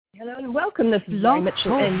Hello and welcome. This is Lori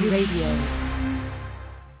Mitchell and Radio.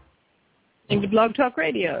 And Blog Talk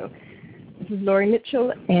Radio. This is Lori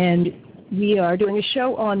Mitchell, and we are doing a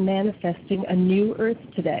show on manifesting a new Earth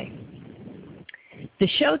today. The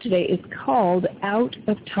show today is called Out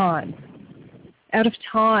of Time. Out of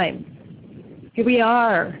Time. Here we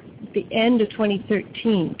are at the end of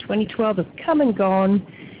 2013. 2012 has come and gone,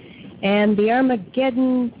 and the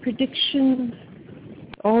Armageddon predictions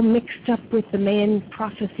all mixed up with the main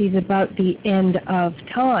prophecies about the end of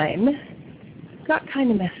time got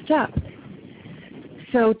kind of messed up.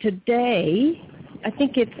 So today, I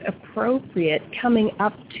think it's appropriate, coming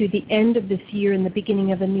up to the end of this year and the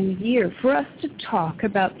beginning of a new year, for us to talk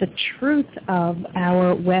about the truth of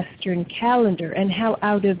our Western calendar and how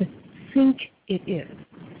out of sync it is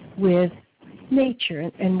with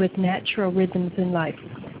nature and with natural rhythms in life.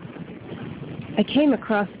 I came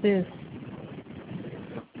across this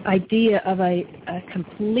idea of a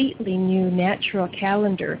completely new natural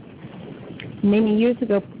calendar many years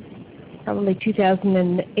ago, probably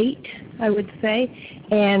 2008, I would say,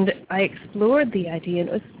 and I explored the idea, and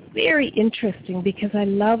it was very interesting because I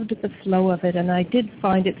loved the flow of it, and I did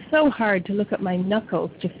find it so hard to look at my knuckles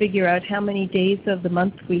to figure out how many days of the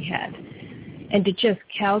month we had, and to just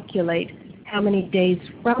calculate how many days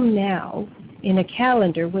from now in a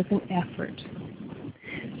calendar was an effort.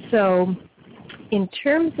 So in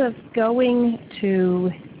terms of going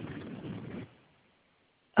to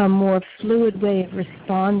a more fluid way of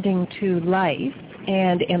responding to life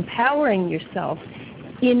and empowering yourself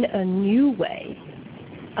in a new way,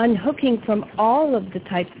 unhooking from all of the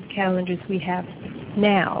types of calendars we have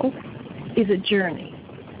now is a journey.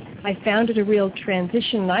 I found it a real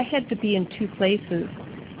transition. I had to be in two places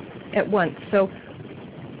at once. So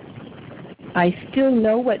I still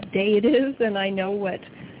know what day it is, and I know what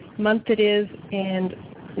month it is, and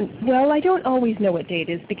well, I don't always know what day it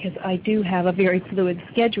is because I do have a very fluid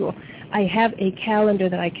schedule. I have a calendar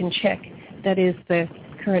that I can check that is the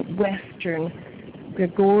current Western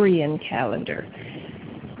Gregorian calendar.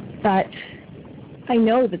 But I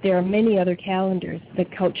know that there are many other calendars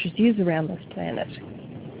that cultures use around this planet.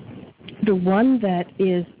 The one that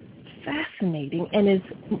is fascinating and is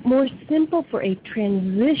more simple for a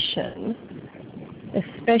transition,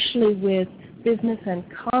 especially with business and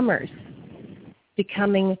commerce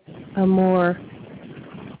becoming a more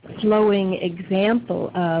flowing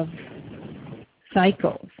example of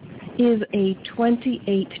cycles, is a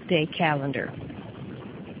 28-day calendar.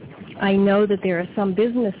 I know that there are some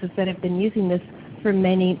businesses that have been using this for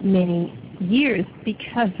many, many years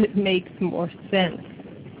because it makes more sense.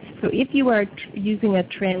 So if you are using a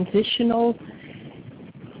transitional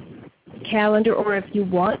calendar, or if you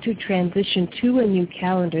want to transition to a new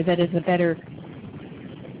calendar that is a better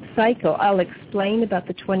cycle, I'll explain about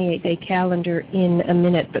the 28-day calendar in a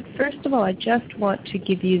minute. But first of all, I just want to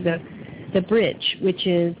give you the bridge, which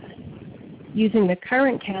is using the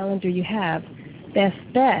current calendar you have, best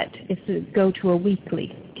bet is to go to a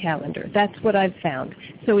weekly calendar. That's what I've found.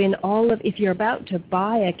 So if you're about to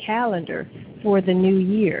buy a calendar for the new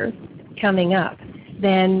year coming up,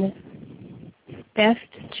 then best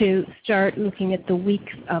to start looking at the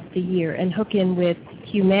weeks of the year and hook in with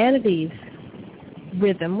humanity's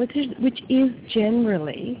rhythm, which is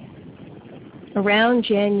generally around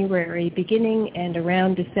January beginning and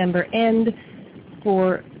around December end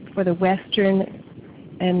for the Western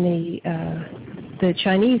and the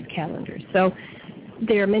Chinese calendars. So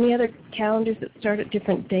there are many other calendars that start at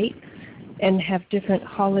different dates and have different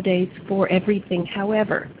holidays for everything.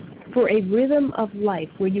 However, for a rhythm of life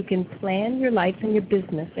where you can plan your life and your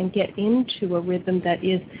business and get into a rhythm that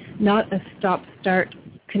is not a stop-start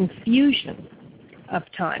confusion of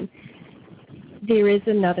time, there is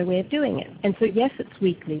another way of doing it. And so yes, it's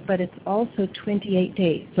weekly, but it's also 28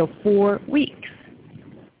 days, so 4 weeks.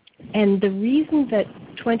 And the reason that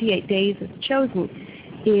 28 days is chosen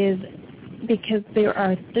is because there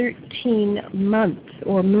are 13 months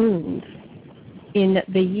or moons in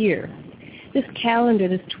the year. This calendar,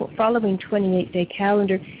 this following 28-day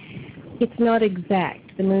calendar, it's not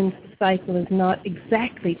exact. The moon's cycle is not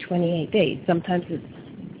exactly 28 days. Sometimes it's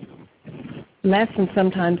less and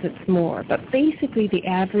sometimes it's more. But basically the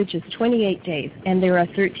average is 28 days, and there are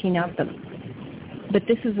 13 of them. But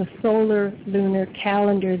this is a solar lunar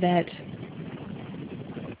calendar that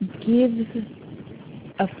gives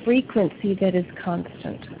a frequency that is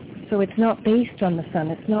constant. So it's not based on the sun.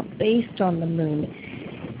 It's not based on the moon.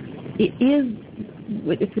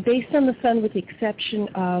 It's based on the sun with the exception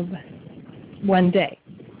of one day.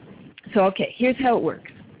 So, okay, here's how it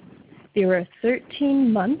works. There are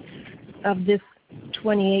 13 months of this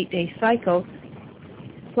 28-day cycle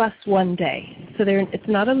plus 1 day. So it's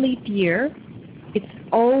not a leap year. It's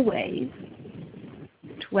always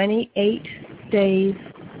 28 days,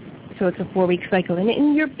 so it's a 4-week cycle. And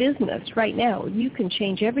in your business right now, you can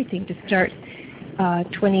change everything to start a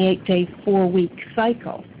 28-day, 4-week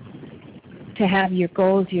cycle to have your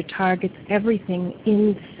goals, your targets, everything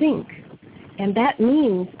in sync. And that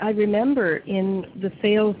means, I remember in the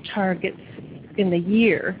sales targets in the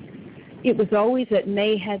year, it was always that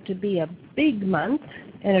May had to be a big month,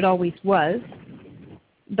 and it always was.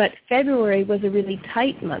 But February was a really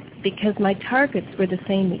tight month because my targets were the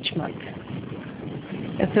same each month.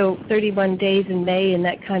 And so 31 days in May and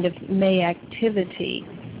that kind of May activity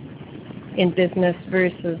in business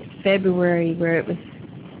versus February where it was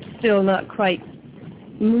still not quite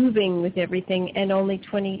moving with everything and only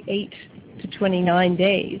 28 to 29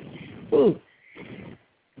 days. Ooh.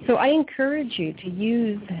 So I encourage you to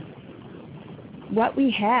use what we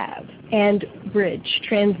have and bridge,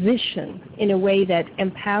 transition in a way that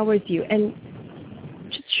empowers you and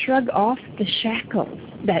just shrug off the shackles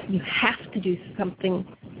that you have to do something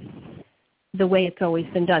the way it's always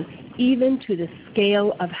been done, even to the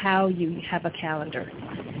scale of how you have a calendar.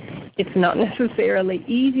 It's not necessarily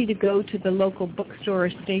easy to go to the local bookstore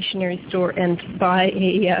or stationery store and buy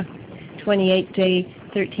a 28-day,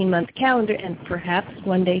 13-month calendar, and perhaps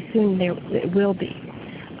one day soon it will be.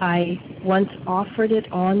 I once offered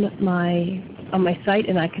it on my site,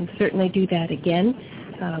 and I can certainly do that again.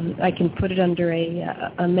 I can put it under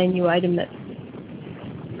a menu item that's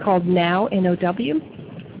called Now, N-O-W,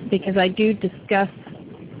 because I do discuss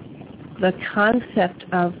the concept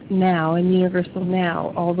of now and universal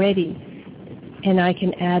now already, and I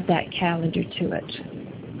can add that calendar to it.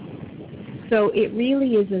 So it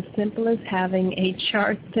really is as simple as having a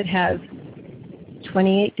chart that has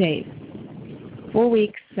 28 days, 4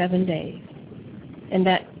 weeks, 7 days, and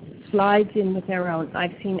that slides in with our own.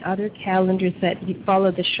 I've seen other calendars that you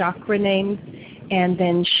follow the chakra names and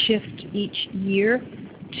then shift each year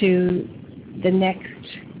to the next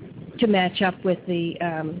to match up with the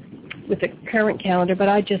current calendar, but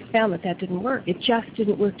I just found that didn't work. It just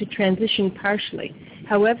didn't work to transition partially.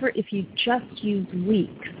 However, if you just use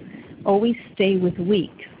weeks, always stay with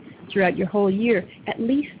weeks throughout your whole year, at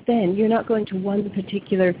least then you're not going to one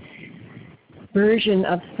particular version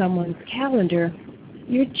of someone's calendar.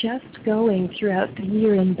 You're just going throughout the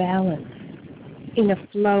year in balance, in a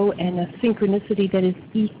flow and a synchronicity that is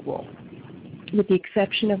equal, with the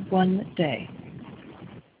exception of one day.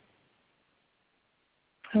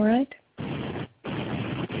 All right?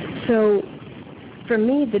 So for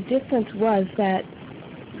me, the difference was that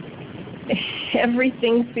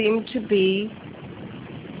everything seemed to be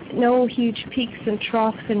no huge peaks and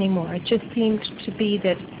troughs anymore. It just seemed to be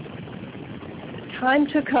that time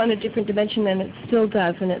took on a different dimension, and it still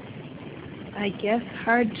does, and it's, I guess,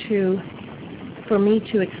 hard for me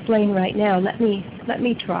to explain right now. Let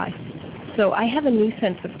me try. So I have a new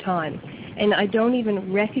sense of time, and I don't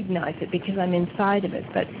even recognize it because I'm inside of it.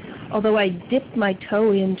 But although I dip my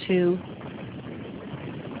toe into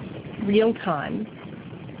real time,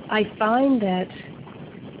 I find that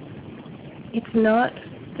it's not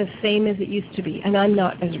the same as it used to be, and I'm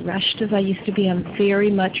not as rushed as I used to be. I'm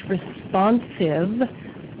very much responsive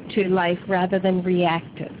to life rather than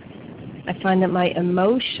reactive. I find that my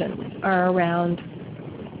emotions are around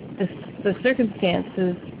the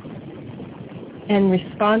circumstances and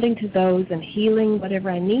responding to those and healing whatever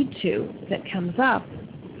I need to that comes up,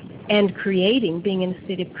 and creating, being in a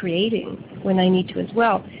state of creating when I need to as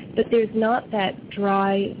well. But there's not that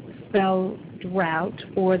dry spell drought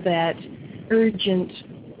or that urgent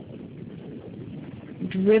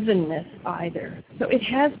drivenness either. So it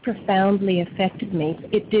has profoundly affected me.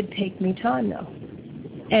 It did take me time, though.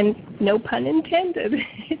 And no pun intended,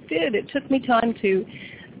 it did. It took me time to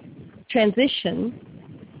transition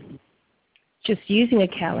just using a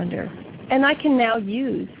calendar. And I can now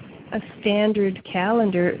use a standard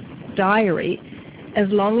calendar diary as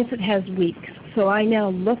long as it has weeks. So I now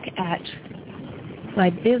look at my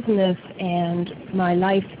business and my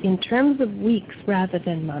life in terms of weeks rather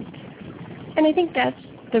than months. And I think that's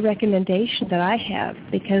the recommendation that I have,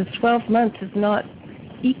 because 12 months is not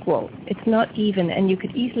equal. It's not even, and you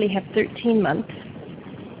could easily have 13 months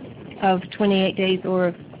of 28 days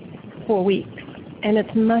or 4 weeks, and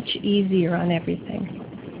it's much easier on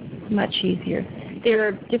everything, much easier. There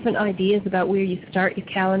are different ideas about where you start your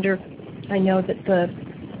calendar. I know that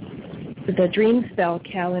the Dream Spell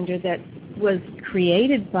calendar that was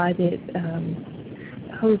created by the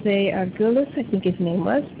Jose Arguelles, I think his name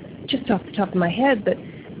was, just off the top of my head, but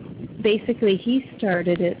basically he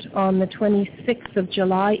started it on the 26th of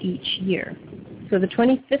July each year. So the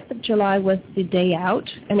 25th of July was the day out,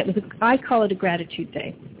 and I call it a gratitude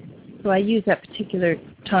day. So I use that particular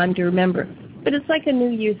time to remember. But it's like a New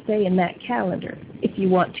Year's Day in that calendar, if you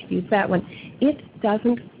want to use that one. It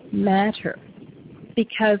doesn't matter,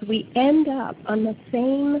 because we end up on the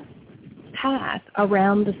same path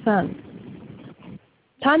around the sun.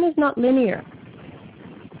 Time is not linear.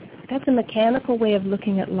 That's a mechanical way of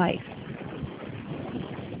looking at life.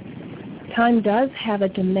 Time does have a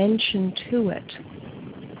dimension to it,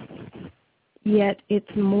 yet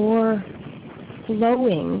it's more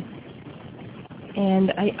flowing.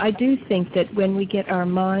 And I do think that when we get our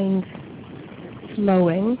minds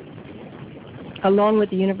flowing, along with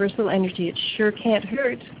the universal energy, it sure can't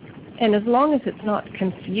hurt. And as long as it's not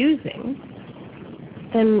confusing,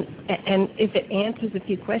 then, and if it answers a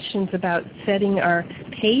few questions about setting our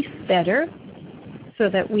pace better so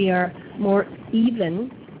that we are more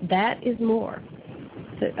even, that is more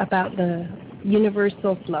about the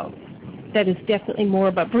universal flow. That is definitely more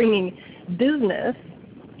about bringing business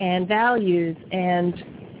and values and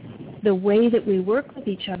the way that we work with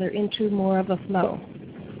each other into more of a flow.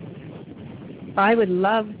 I would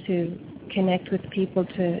love to connect with people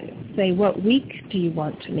to say, what week do you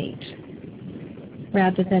want to meet,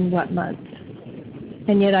 rather than what month.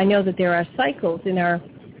 And yet I know that there are cycles in our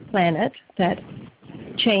planet that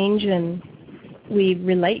change, and we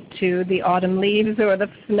relate to the autumn leaves or the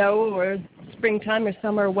snow or springtime or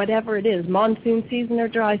summer, whatever it is, monsoon season or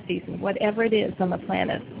dry season, whatever it is on the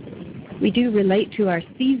planet. We do relate to our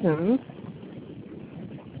seasons,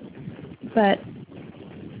 but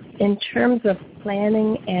in terms of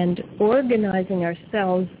planning and organizing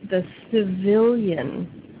ourselves, the civilian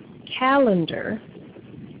calendar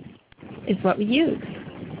is what we use.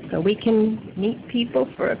 So we can meet people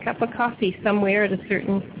for a cup of coffee somewhere at a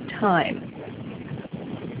certain time.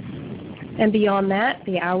 And beyond that,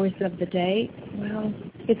 the hours of the day, well,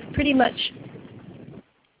 it's pretty much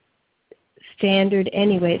standard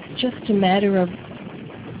anyway. It's just a matter of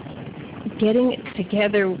getting it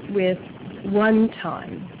together with one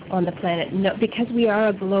time on the planet. No, because we are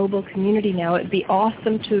a global community now, it would be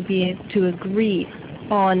awesome to be able to agree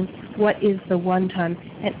on what is the one time.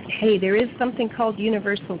 And hey, there is something called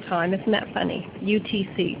universal time. Isn't that funny?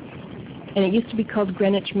 UTC. And it used to be called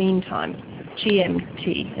Greenwich Mean Time,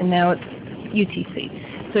 GMT, and now it's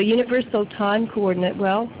UTC. So universal time coordinate,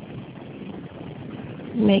 well,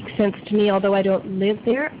 makes sense to me, although I don't live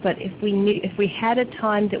there. But if we had a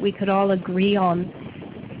time that we could all agree on,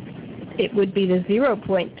 it would be the 0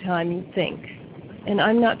 point time, you'd think. And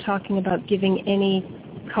I'm not talking about giving any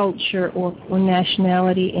culture or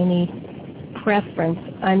si any preference.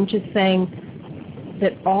 I'm just saying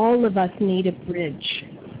that all of us need a bridge.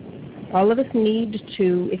 All of us need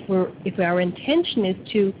to, if our intention is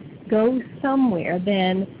to go somewhere,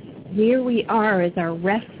 then where we are is our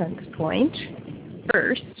reference point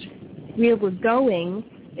first. Where we're going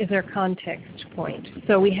is our context point.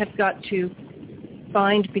 So we have got to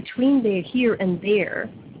find between the here and there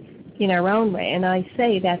in our own way. And I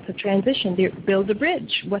say that's a transition. Build a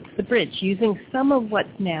bridge. What's the bridge? Using some of what's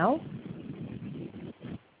now,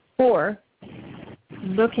 or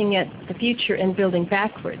looking at the future and building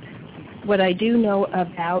backwards. What I do know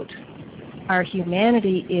about our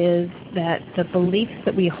humanity is that the beliefs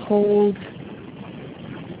that we hold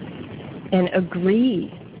and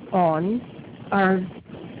agree on are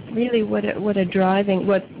really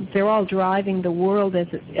they're all driving the world as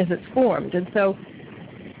it's formed. And so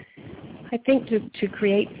I think to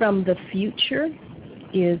create from the future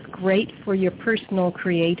is great for your personal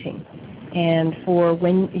creating, and for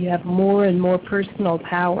when you have more and more personal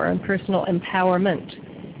power and personal empowerment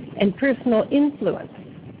and personal influence.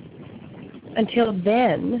 Until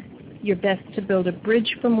then, you're best to build a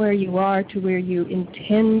bridge from where you are to where you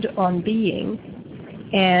intend on being,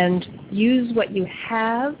 and use what you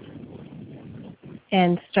have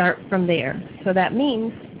and start from there. So that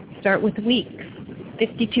means start with weeks.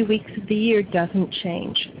 52 weeks of the year doesn't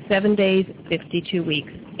change. 7 days, 52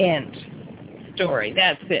 weeks. End. Story.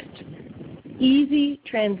 That's it. Easy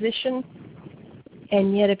transition.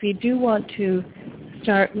 And yet if you do want to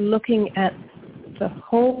start looking at the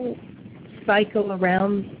whole cycle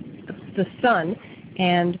around the sun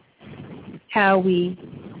and how we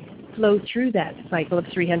flow through that cycle of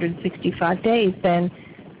 365 days, then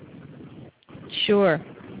sure,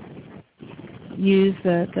 use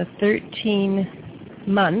the 13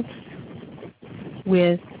 months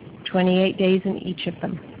with 28 days in each of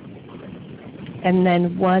them. And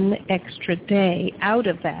then one extra day out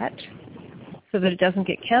of that so that it doesn't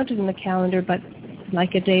get counted in the calendar, but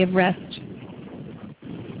like a day of rest.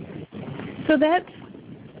 So that's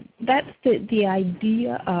the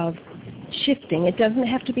idea of shifting. It doesn't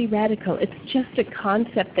have to be radical. It's just a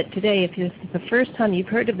concept that today, if this is the first time you've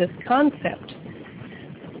heard of this concept,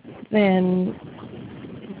 then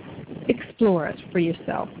explore it for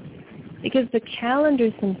yourself. Because the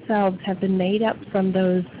calendars themselves have been made up from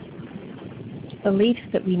those beliefs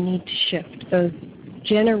that we need to shift, those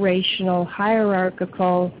generational,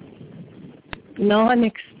 hierarchical,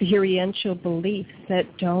 non-experiential beliefs that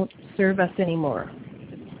don't serve us anymore.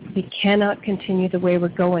 We cannot continue the way we're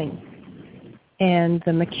going. And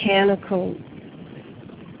the mechanical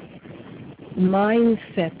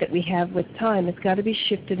mindset that we have with time has got to be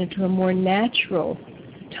shifted into a more natural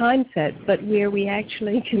time set, but where we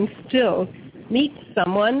actually can still meet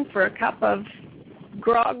someone for a cup of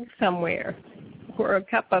grog somewhere, or a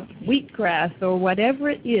cup of wheatgrass, or whatever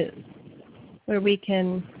it is, where we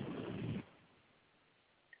can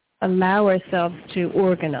allow ourselves to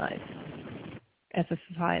organize as a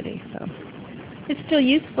society. So it's still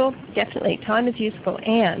useful, definitely. Time is useful,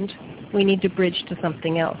 and we need to bridge to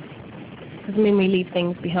something else. Doesn't mean we leave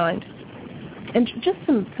things behind. And just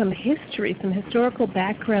some history, some historical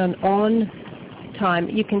background on time.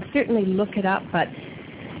 You can certainly look it up, but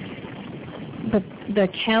the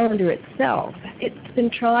calendar itself, it's been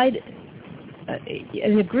tried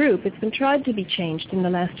in a group, it's been tried to be changed in the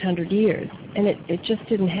last 100 years, and it just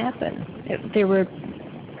didn't happen. There were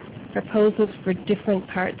proposals for different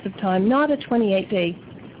parts of time, not a 28-day,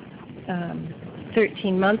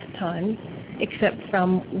 13-month time, except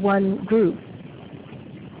from one group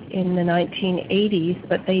in the 1980s,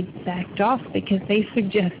 but they backed off because they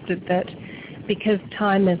suggested that because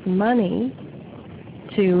time is money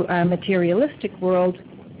to our materialistic world,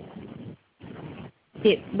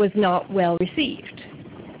 it was not well received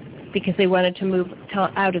because they wanted to move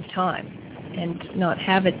out of time and not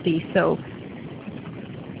have it be so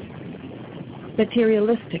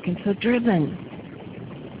materialistic and so driven.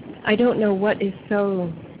 I don't know what is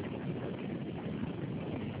so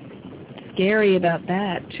scary about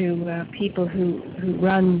that to people who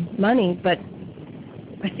run money, but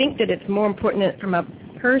I think that it's more important from a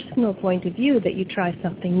personal point of view that you try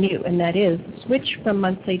something new, and that is switch from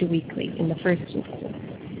monthly to weekly in the first instance.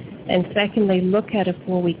 And secondly, look at a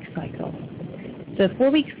 4-week cycle. The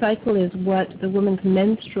 4-week cycle is what the woman's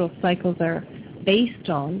menstrual cycles are based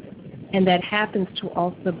on, and that happens to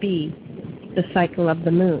also be the cycle of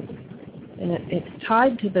the moon. And it's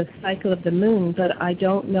tied to the cycle of the moon, but I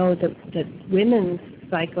don't know that women's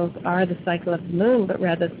cycles are the cycle of the moon, but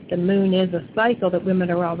rather the moon is a cycle that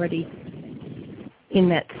women are already in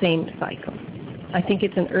that same cycle. I think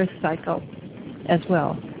it's an earth cycle as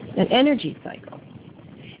well, an energy cycle.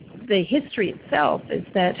 The history itself is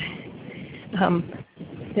that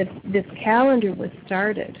this calendar was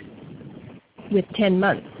started with 10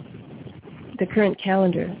 months. The current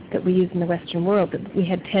calendar that we use in the Western world, that we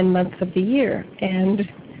had 10 months of the year, and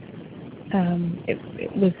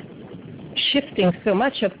it was shifting so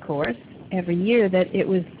much, of course, every year that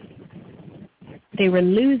they were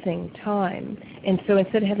losing time. And so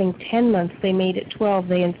instead of having 10 months, they made it 12.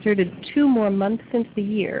 They inserted 2 more months into the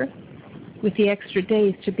year with the extra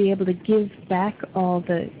days to be able to give back all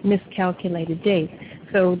the miscalculated days.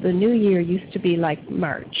 So the new year used to be like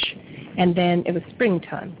March, and then it was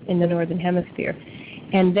springtime in the Northern Hemisphere.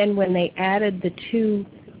 And then when they added the 2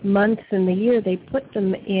 months in the year, they put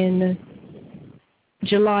them in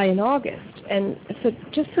July and August. And so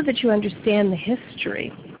just so that you understand the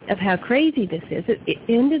history of how crazy this is, it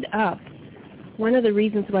ended up, one of the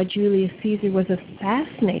reasons why Julius Caesar was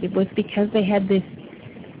assassinated was because they had this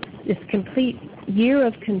complete year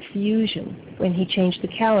of confusion when he changed the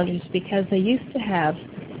calendars, because they used to have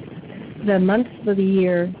the months of the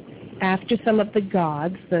year after some of the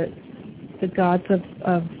gods, the gods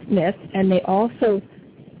of myth, and they also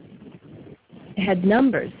had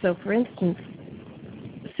numbers. So, for instance,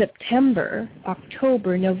 September,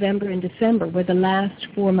 October, November, and December were the last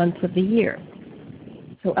 4 months of the year.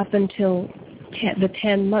 So up until the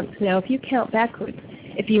 10 months. Now, if you count backwards,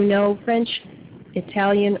 if you know French,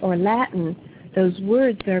 Italian, or Latin, those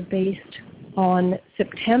words are based on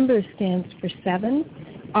September stands for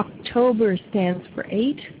 7, October stands for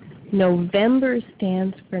 8, November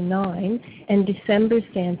stands for 9, and December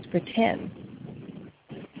stands for 10.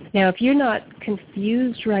 Now, if you're not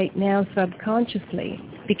confused right now subconsciously,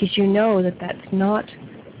 because you know that that's not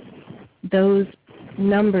those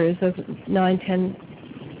numbers of 9, 10,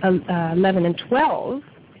 11, and 12,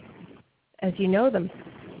 as you know them,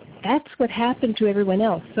 that's what happened to everyone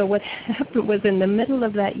else. So what happened was in the middle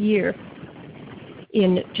of that year,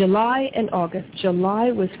 in July and August,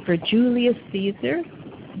 July was for Julius Caesar,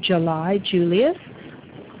 July, Julius.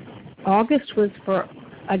 August was for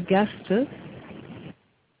Augustus.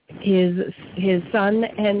 his son,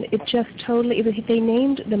 and it just totally, they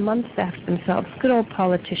named the months after themselves. Good old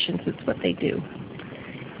politicians, it's what they do.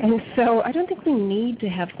 And so I don't think we need to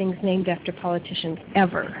have things named after politicians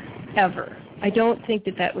ever, ever. I don't think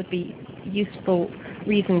that would be a useful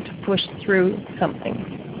reason to push through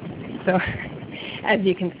something. So, as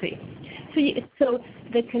you can see. So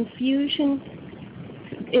the confusion,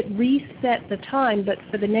 it reset the time, but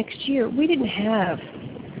for the next year, we didn't have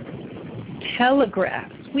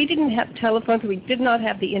telegraphs. We didn't have telephones. We did not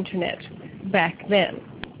have the internet back then.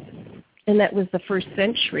 And that was the first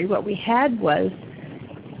century. What we had was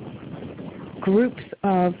groups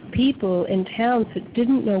of people in towns that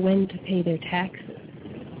didn't know when to pay their taxes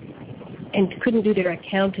and couldn't do their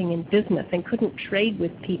accounting and business and couldn't trade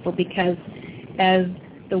with people because as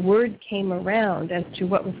the word came around as to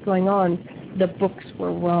what was going on, the books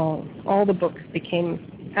were wrong. All the books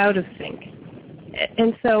became out of sync.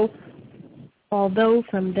 And so although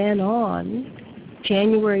from then on,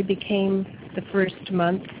 January became the first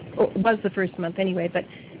month, or was the first month anyway, but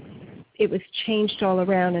it was changed all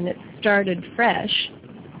around and it started fresh,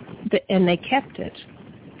 and they kept it.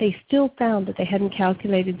 They still found that they hadn't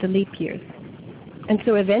calculated the leap years. And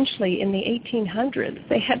so eventually in the 1800s,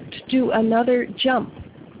 they had to do another jump.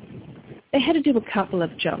 They had to do a couple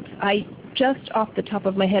of jumps. Just off the top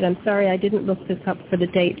of my head, I'm sorry I didn't look this up for the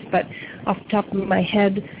dates, but off the top of my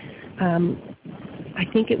head, I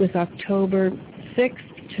think it was October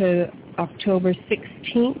 6th to October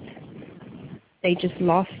 16th. They just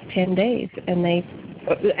lost 10 days, and they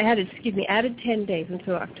added 10 days. And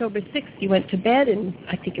so October 6th, you went to bed, and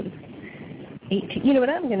I think it was 18. You know what,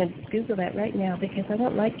 I'm going to Google that right now because I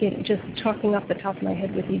don't like it just talking off the top of my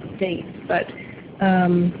head with these dates. But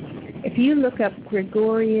if you look up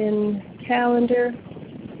Gregorian calendar,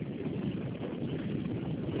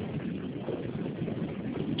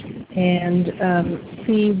 and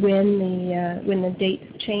see when the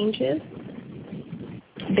date changes.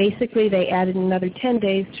 Basically, they added another 10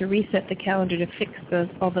 days to reset the calendar to fix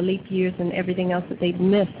all the leap years and everything else that they'd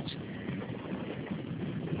missed.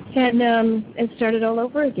 And started all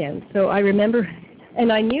over again. So I remember,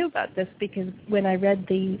 and I knew about this because when I read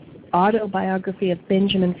the autobiography of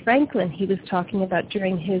Benjamin Franklin, he was talking about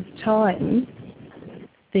during his time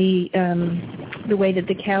the way that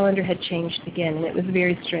the calendar had changed again, and it was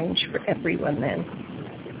very strange for everyone then.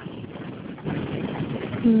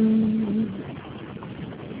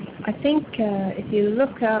 I think if you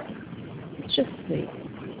look up, let's just see.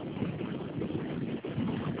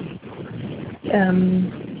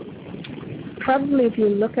 Probably if you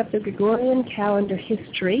look up the Gregorian calendar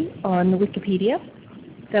history on Wikipedia,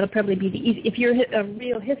 that'll probably be the easy. If you're a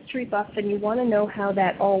real history buff and you want to know how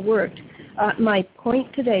that all worked, my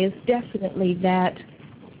point today is definitely that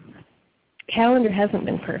calendar hasn't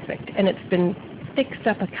been perfect, and it's been fixed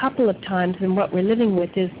up a couple of times, and what we're living with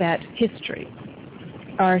is that history.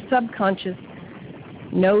 Our subconscious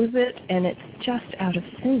knows it, and it's just out of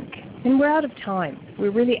sync. And we're out of time.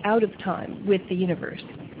 We're really out of time with the universe.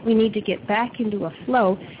 We need to get back into a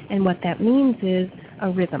flow, and what that means is a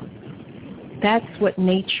rhythm. That's what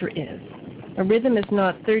nature is. A rhythm is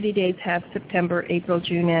not 30 days, half September, April,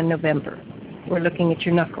 June, and November. We're looking at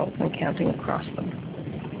your knuckles and counting across them.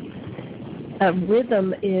 A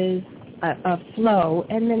rhythm is a flow,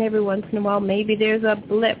 and then every once in a while maybe there's a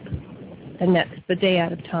blip, and that's the day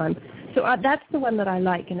out of time. So that's the one that I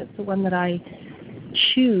like, and it's the one that I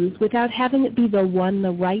choose without having it be the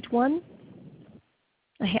right one.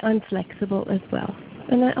 I'm flexible as well,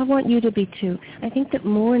 and I want you to be too. I think that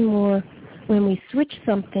more and more when we switch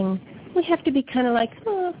something, we have to be kind of like,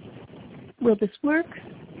 will this work?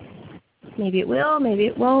 Maybe it will, maybe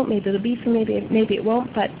it won't, maybe it'll be for maybe it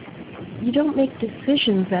won't, but you don't make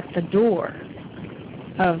decisions at the door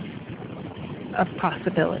of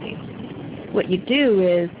possibilities. What you do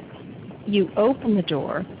is you open the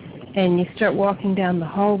door and you start walking down the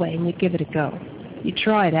hallway and you give it a go. You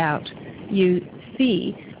try it out. You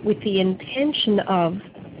see with the intention of,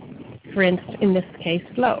 for instance, in this case,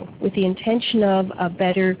 flow, with the intention of a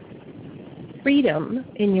better freedom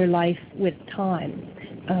in your life with time,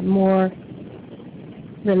 a more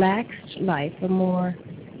relaxed life, a more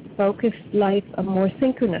focused life, a more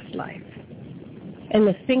synchronous life. And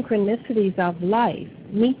the synchronicities of life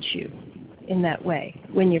meet you in that way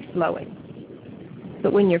when you're flowing.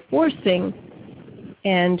 But when you're forcing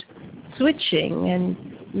and switching and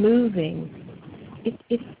moving,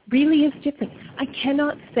 it really is different. I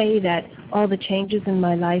cannot say that all the changes in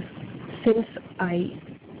my life since I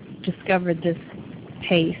discovered this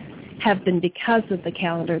pace have been because of the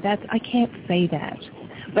calendar. I can't say that.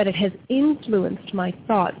 But it has influenced my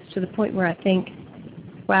thoughts to the point where I think,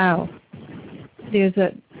 wow, there's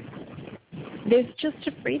there's just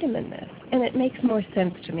a freedom in this, and it makes more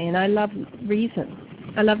sense to me, and I love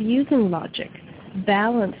reason. I love using logic,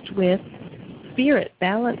 balanced with spirit,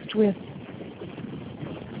 balanced with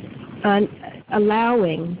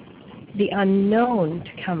allowing the unknown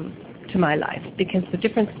to come to my life, because the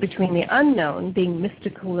difference between the unknown being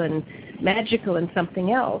mystical and magical and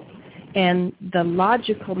something else and the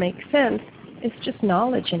logical makes sense is just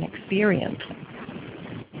knowledge and experience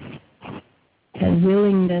and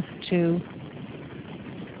willingness to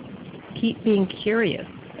keep being curious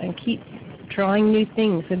and keep trying new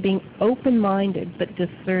things and being open-minded but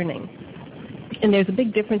discerning. And there's a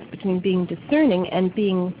big difference between being discerning and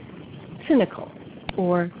being cynical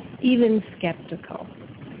or even skeptical.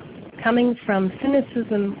 Coming from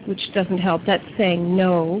cynicism, which doesn't help, that's saying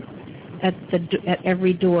no at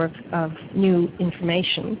every door of new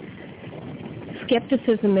information.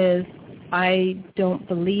 Skepticism is, I don't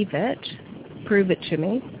believe it, prove it to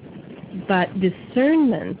me. But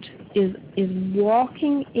discernment is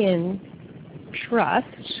walking in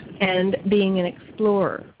trust and being an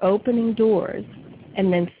explorer, opening doors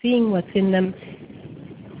and then seeing what's in them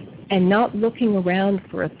and not looking around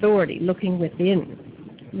for authority, looking within,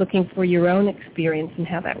 looking for your own experience and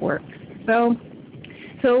how that works.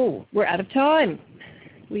 So we're out of time.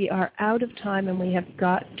 We are out of time, and we have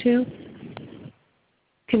got to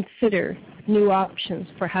consider new options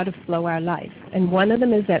for how to flow our life. And one of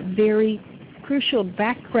them is that very crucial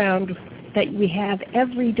background that we have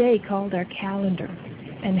every day called our calendar,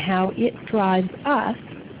 and how it drives us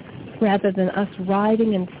rather than us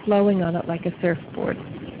riding and flowing on it like a surfboard.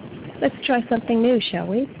 Let's try something new, shall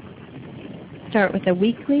we? Start with a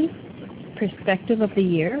weekly perspective of the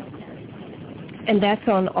year, and that's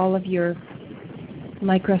on all of your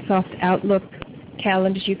Microsoft Outlook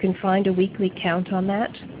calendars. You can find a weekly count on that,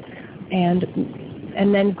 and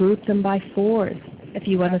then group them by fours. If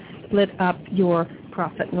you want to split up your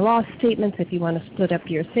profit and loss statements, if you want to split up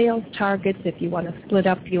your sales targets, if you want to split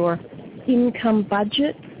up your income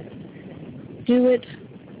budget, do it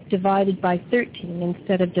divided by 13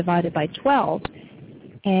 instead of divided by 12,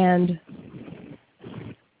 and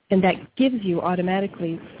that gives you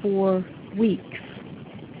automatically 4 weeks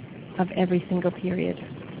of every single period.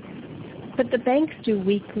 But the banks do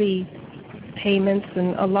weekly payments,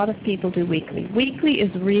 and a lot of people do weekly. Weekly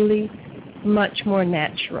is really much more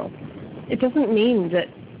natural. It doesn't mean that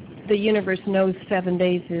the universe knows 7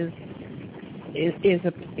 days is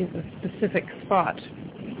a specific spot.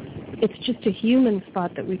 It's just a human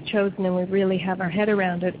spot that we've chosen, and we really have our head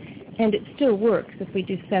around it, and it still works if we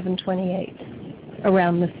do 7/28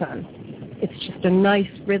 around the sun. It's just a nice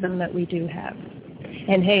rhythm that we do have.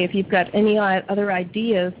 And hey, if you've got any other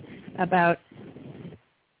ideas about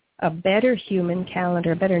a better human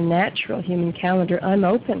calendar, a better natural human calendar, I'm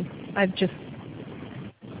open. I've just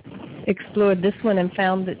explored this one and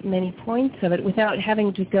found that many points of it without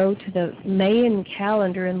having to go to the Mayan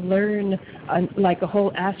calendar and learn like a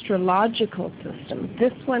whole astrological system.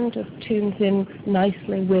 This one just tunes in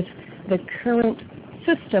nicely with the current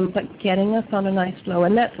system, but getting us on a nice flow,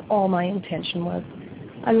 and that's all my intention was.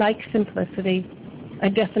 I like simplicity. I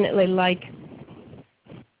definitely like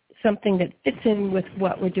something that fits in with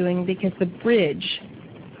what we're doing, because the bridge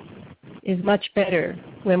is much better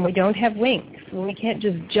when we don't have wings, when we can't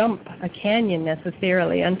just jump a canyon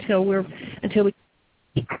necessarily until we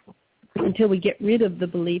get rid of the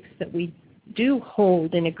beliefs that we do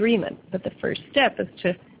hold in agreement. But the first step is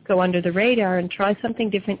to go under the radar and try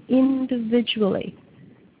something different individually.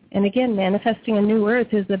 And again, manifesting a new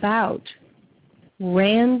earth is about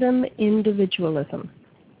random individualism,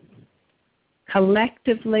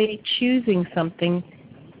 collectively choosing something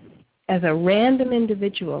as a random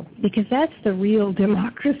individual, because that's the real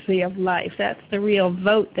democracy of life. That's the real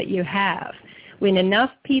vote that you have. When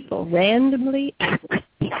enough people randomly as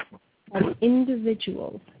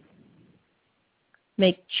individuals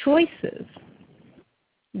make choices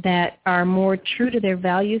that are more true to their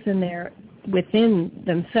values and they're within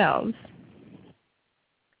themselves,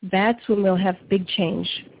 that's when we'll have big change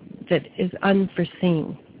that is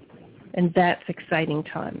unforeseen. And that's exciting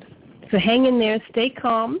times. So hang in there, stay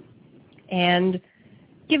calm, and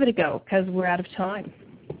give it a go, because we're out of time.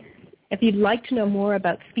 If you'd like to know more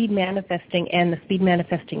about speed manifesting and the speed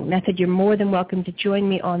manifesting method, you're more than welcome to join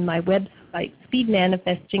me on my website,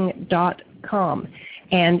 speedmanifesting.com.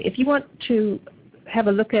 And if you want to have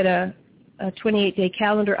a look at a 28-day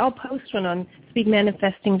calendar, I'll post one on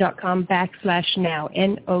speedmanifesting.com/now,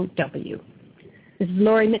 NOW. This is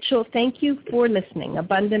Laurie Mitchell. Thank you for listening.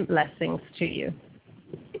 Abundant blessings to you.